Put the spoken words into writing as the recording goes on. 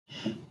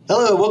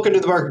Hello, welcome to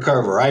the Market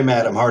Carver. I'm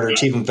Adam Harter,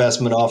 Chief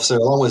Investment Officer,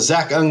 along with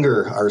Zach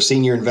Unger, our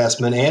Senior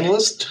Investment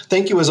Analyst.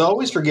 Thank you, as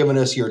always, for giving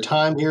us your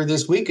time here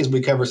this week as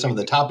we cover some of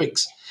the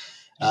topics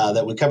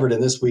that we covered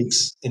in this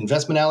week's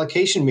investment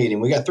allocation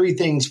meeting. We got three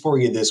things for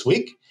you this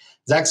week.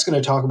 Zach's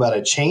going to talk about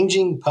a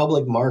changing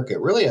public market,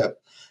 really a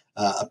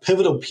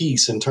pivotal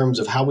piece in terms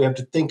of how we have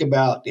to think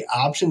about the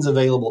options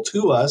available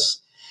to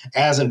us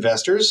as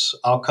investors.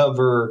 I'll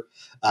cover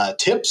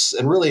tips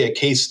and really a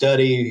case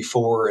study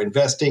for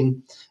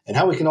investing and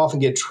how we can often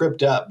get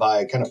tripped up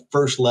by kind of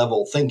first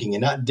level thinking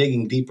and not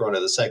digging deeper into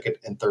the second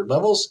and third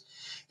levels.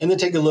 And then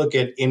take a look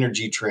at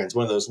energy trends,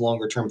 one of those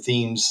longer term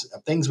themes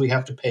of things we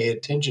have to pay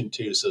attention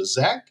to. So,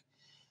 Zach,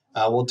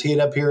 we'll tee it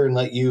up here and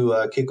let you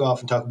kick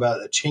off and talk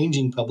about a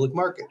changing public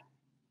market.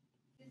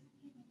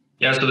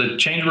 Yeah, so the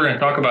change we're going to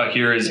talk about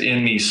here is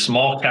in the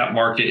small cap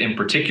market in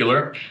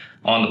particular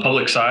on the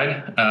public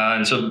side.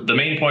 And so the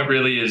main point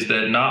really is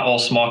that not all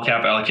small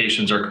cap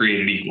allocations are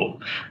created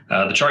equal.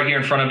 The chart here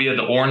in front of you,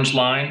 the orange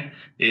line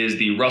is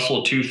the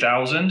Russell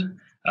 2000,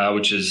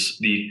 which is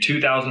the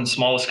 2,000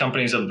 smallest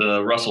companies of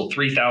the Russell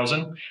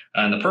 3000.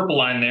 And the purple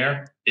line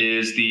there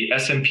is the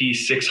S&P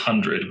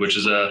 600, which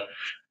is a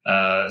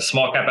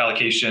small cap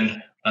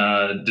allocation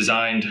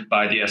designed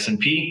by the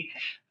S&P.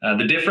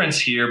 The difference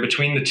here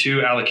between the two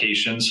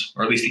allocations,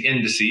 or at least the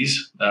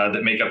indices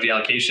that make up the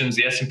allocations,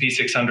 the S&P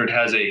 600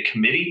 has a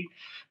committee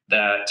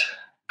that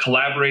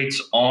collaborates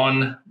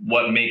on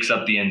what makes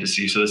up the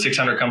indices. So the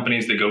 600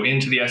 companies that go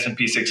into the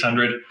S&P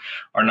 600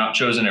 are not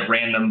chosen at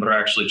random, but are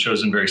actually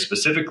chosen very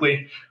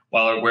specifically,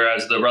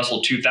 whereas the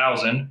Russell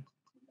 2000,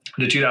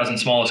 the 2,000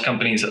 smallest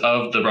companies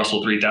of the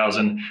Russell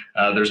 3000,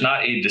 there's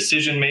not a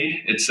decision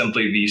made. It's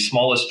simply the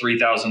smallest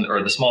 3,000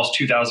 or the smallest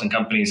 2,000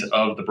 companies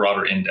of the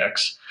broader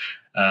index.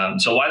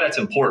 So why that's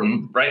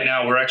important, right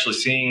now we're actually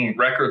seeing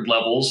record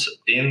levels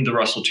in the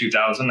Russell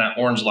 2000, that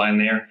orange line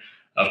there,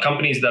 of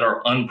companies that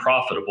are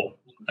unprofitable.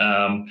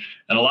 And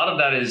a lot of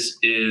that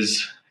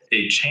is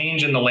a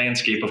change in the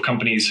landscape of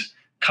companies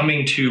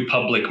coming to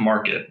public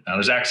market. Now,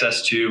 there's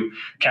access to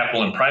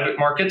capital in private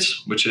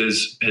markets, which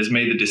has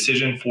made the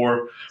decision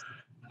for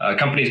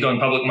companies going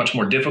public much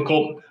more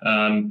difficult.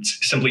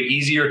 It's simply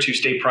easier to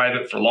stay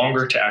private for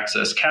longer to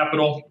access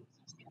capital.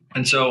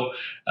 And so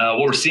what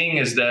we're seeing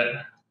is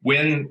that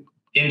when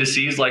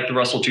indices like the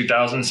Russell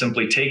 2000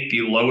 simply take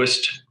the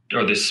lowest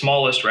or the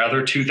smallest,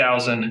 rather,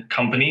 2,000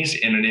 companies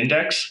in an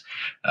index,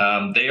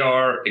 they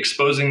are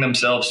exposing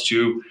themselves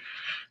to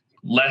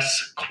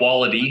less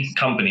quality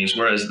companies,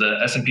 whereas the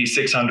S&P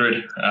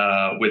 600,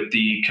 with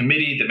the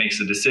committee that makes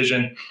the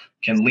decision,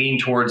 can lean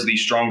towards the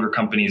stronger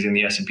companies in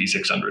the S&P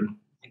 600.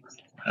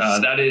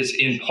 That is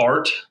in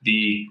part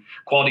the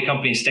quality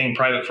companies staying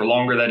private for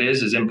longer. That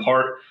is in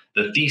part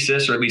the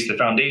thesis, or at least the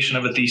foundation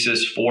of a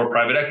thesis for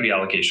private equity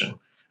allocation,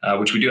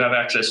 which we do have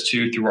access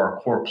to through our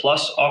Core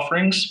Plus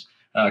offerings.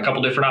 A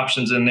couple different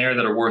options in there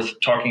that are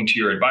worth talking to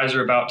your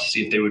advisor about to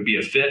see if they would be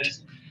a fit.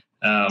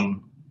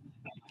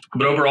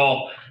 But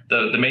overall,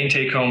 the main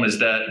take home is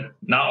that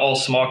not all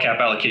small cap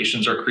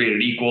allocations are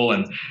created equal.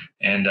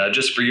 And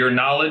just for your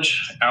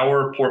knowledge,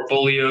 our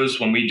portfolios,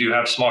 when we do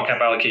have small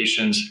cap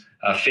allocations,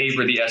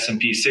 favor the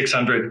S&P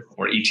 600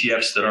 or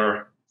ETFs that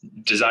are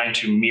designed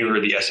to mirror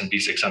the S&P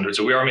 600.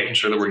 So we are making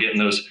sure that we're getting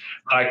those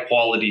high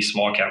quality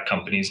small cap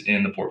companies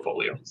in the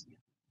portfolio.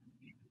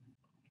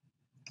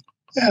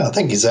 Yeah,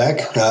 thank you,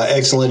 Zach.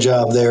 Excellent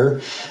job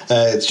there.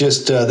 It's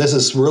just this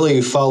has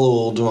really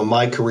followed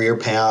my career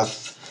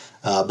path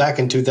back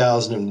in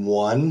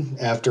 2001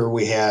 after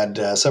we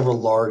had several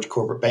large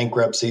corporate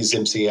bankruptcies,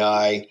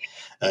 MCI,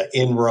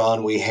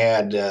 Enron. We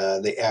had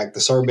the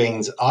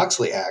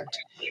Sarbanes-Oxley Act,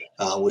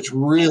 which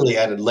really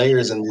added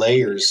layers and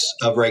layers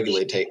of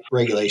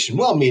regulation,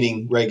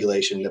 well-meaning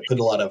regulation that put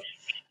a lot of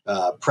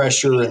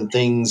pressure and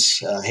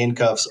things,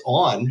 handcuffs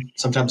on,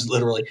 sometimes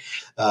literally,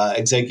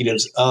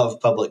 executives of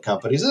public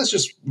companies. And that's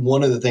just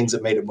one of the things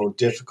that made it more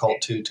difficult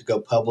to go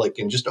public.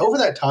 And just over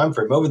that time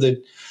frame, over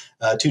the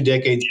 2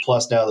 decades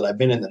plus now that I've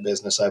been in the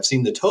business, I've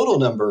seen the total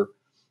number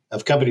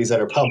of companies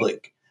that are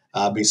public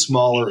be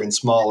smaller and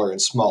smaller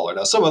and smaller.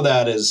 Now, some of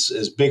that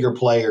is bigger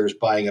players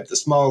buying up the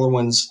smaller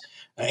ones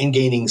and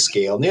gaining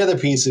scale. And the other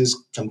piece is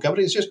some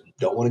companies just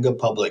don't want to go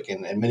public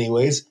in many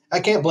ways. I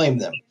can't blame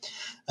them.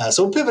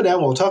 So we'll pivot now.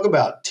 We'll talk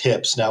about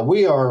tips. Now,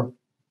 we are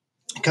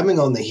coming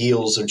on the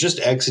heels of just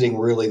exiting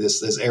really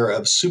this era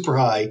of super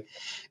high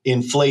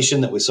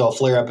inflation that we saw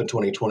flare up in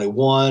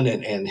 2021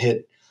 and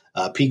hit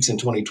peaks in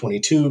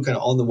 2022, kind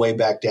of on the way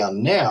back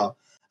down now,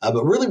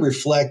 but really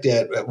reflect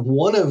at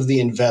one of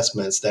the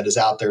investments that is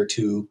out there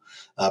to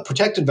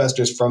protect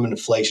investors from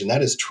inflation.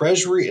 That is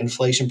Treasury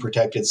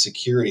inflation-protected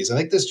securities. I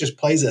think this just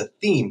plays a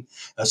theme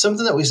of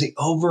something that we see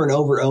over and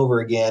over and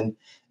over again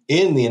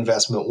in the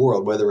investment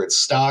world, whether it's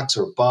stocks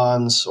or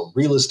bonds or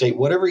real estate,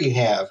 whatever you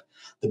have.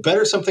 The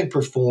better something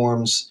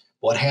performs,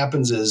 what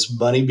happens is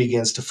money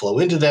begins to flow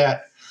into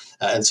that.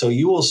 And so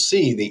you will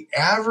see the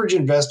average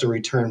investor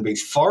return be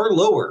far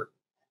lower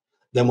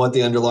than what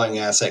the underlying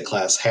asset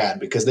class had,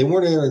 because they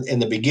weren't there in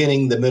the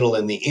beginning, the middle,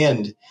 and the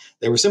end.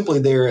 They were simply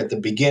there at the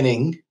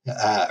beginning,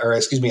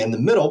 in the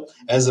middle,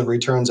 as the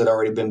returns had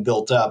already been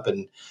built up,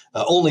 and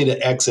only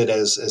to exit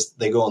as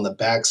they go on the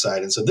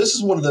backside. And so this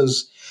is one of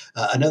those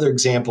another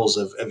examples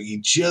of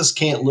you just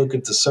can't look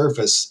at the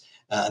surface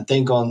and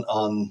think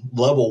on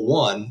level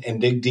one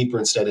and dig deeper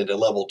instead into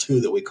level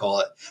two that we call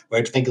it. We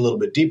have to think a little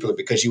bit deeper,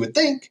 because you would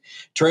think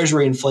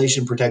Treasury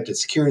inflation protected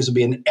securities would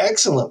be an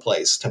excellent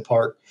place to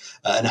park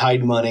and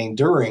hide money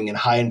during a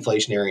high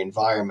inflationary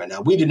environment.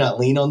 Now, we did not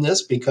lean on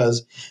this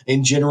because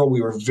in general,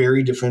 we were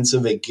very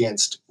defensive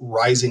against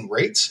rising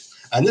rates.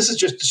 And this is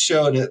just to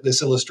show that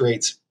this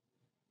illustrates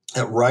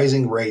that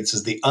rising rates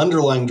is the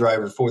underlying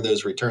driver for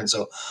those returns.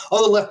 So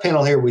on the left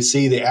panel here, we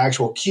see the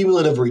actual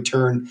cumulative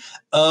return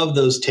of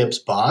those TIPS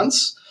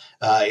bonds.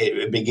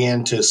 It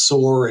began to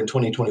soar in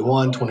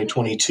 2021,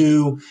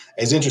 2022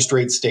 as interest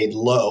rates stayed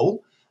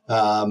low.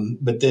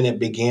 But then it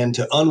began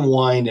to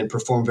unwind and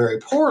perform very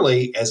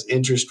poorly as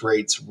interest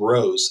rates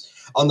rose.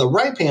 On the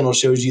right panel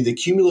shows you the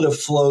cumulative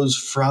flows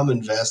from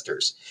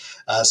investors.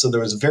 So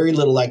there was very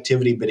little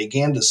activity, but it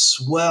began to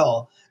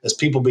swell as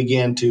people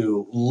began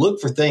to look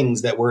for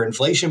things that were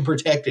inflation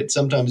protected,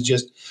 sometimes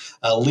just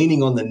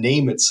leaning on the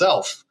name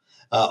itself,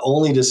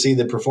 only to see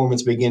the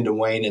performance begin to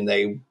wane and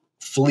they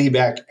flee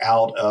back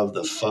out of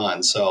the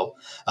fund. So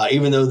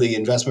even though the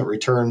investment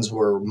returns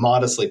were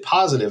modestly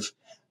positive,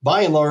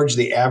 by and large,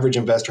 the average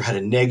investor had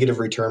a negative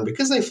return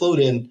because they flowed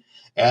in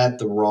at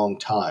the wrong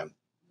time.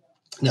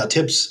 Now,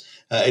 TIPS,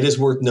 it is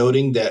worth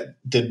noting that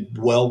did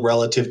well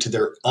relative to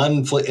their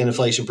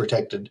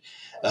inflation-protected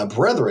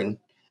brethren.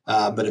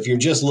 But if you're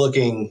just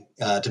looking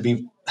to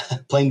be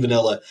plain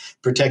vanilla,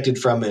 protected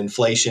from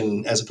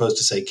inflation as opposed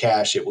to, say,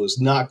 cash, it was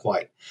not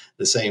quite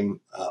the same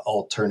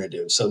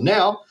alternative. So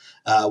now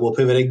we'll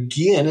pivot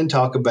again and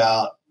talk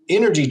about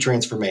energy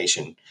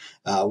transformation.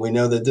 We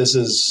know that this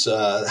is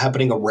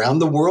happening around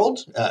the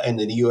world, in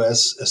the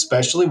U.S.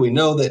 especially. We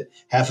know that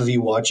half of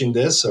you watching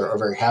this are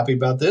very happy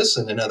about this,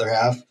 and another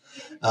half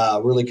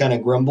really kind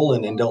of grumble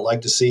and don't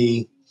like to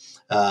see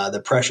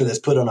the pressure that's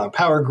put on our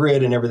power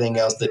grid and everything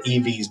else that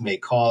EVs may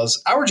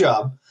cause. Our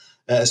job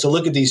is to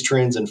look at these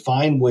trends and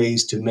find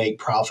ways to make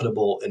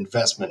profitable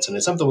investments. And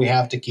it's something we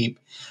have to keep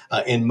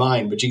in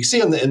mind. But you can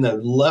see in the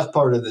left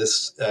part of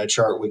this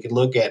chart, we can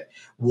look at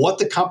what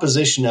the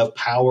composition of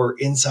power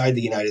inside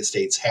the United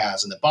States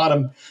has. In the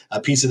bottom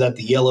piece of that,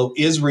 the yellow,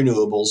 is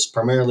renewables,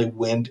 primarily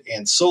wind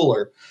and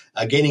solar,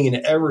 gaining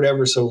an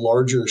ever so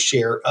larger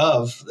share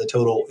of the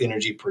total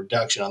energy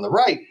production. On the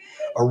right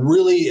are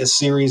really a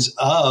series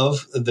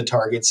of the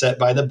targets set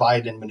by the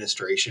Biden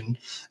administration,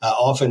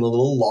 often a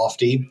little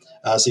lofty.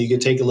 So you can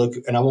take a look,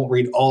 and I won't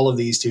read all of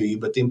these to you,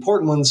 but the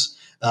important ones,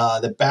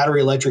 the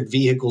battery electric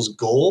vehicles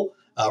goal.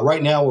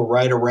 Right now, we're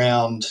right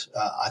around,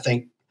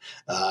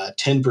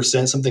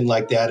 10%, something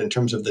like that, in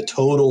terms of the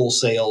total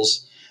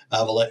sales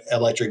of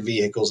electric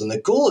vehicles. And the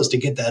goal is to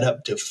get that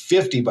up to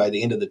 50 by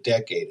the end of the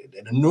decade.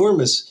 An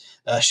enormous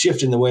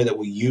shift in the way that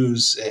we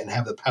use and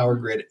have the power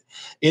grid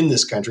in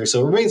this country.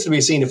 So it remains to be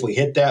seen if we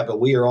hit that,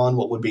 but we are on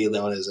what would be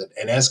known as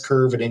an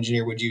S-curve an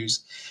engineer would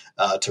use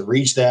to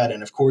reach that.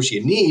 And of course,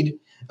 you need,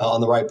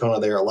 on the right panel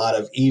there, a lot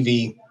of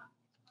EV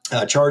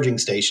charging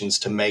stations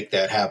to make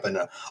that happen,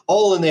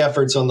 all in the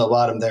efforts on the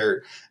bottom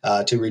there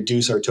to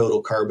reduce our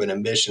total carbon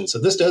emissions. So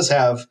this does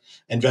have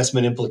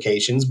investment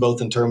implications,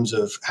 both in terms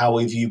of how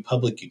we view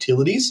public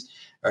utilities.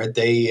 All right,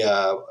 they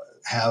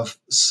have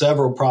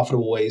several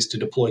profitable ways to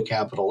deploy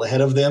capital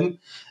ahead of them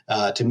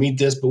to meet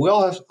this, but we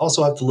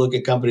also have to look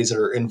at companies that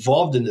are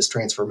involved in this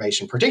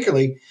transformation,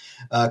 particularly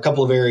a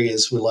couple of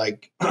areas we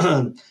like.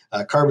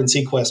 Carbon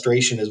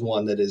sequestration is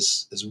one that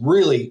is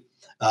really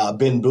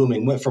been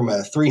booming. Went from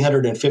a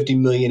 350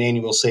 million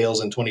annual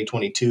sales in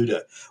 2022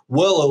 to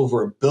well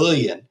over $1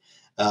 billion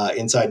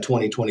inside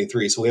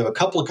 2023. So we have a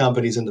couple of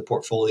companies in the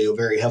portfolio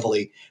very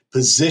heavily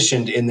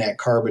positioned in that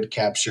carbon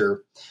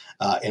capture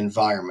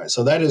environment.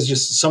 So that is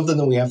just something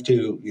that we have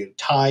to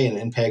tie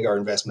and peg our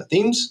investment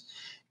themes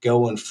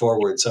going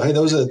forward. So, hey,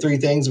 those are the three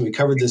things we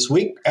covered this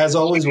week. As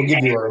always, we'll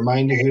give you a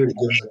reminder here to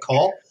give us a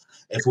call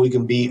if we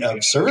can be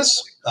of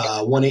service,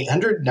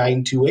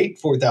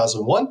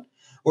 1-800-928-4001,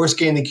 or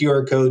scan the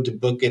QR code to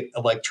book it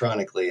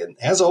electronically. And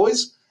as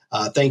always,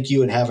 thank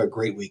you and have a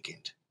great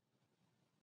weekend.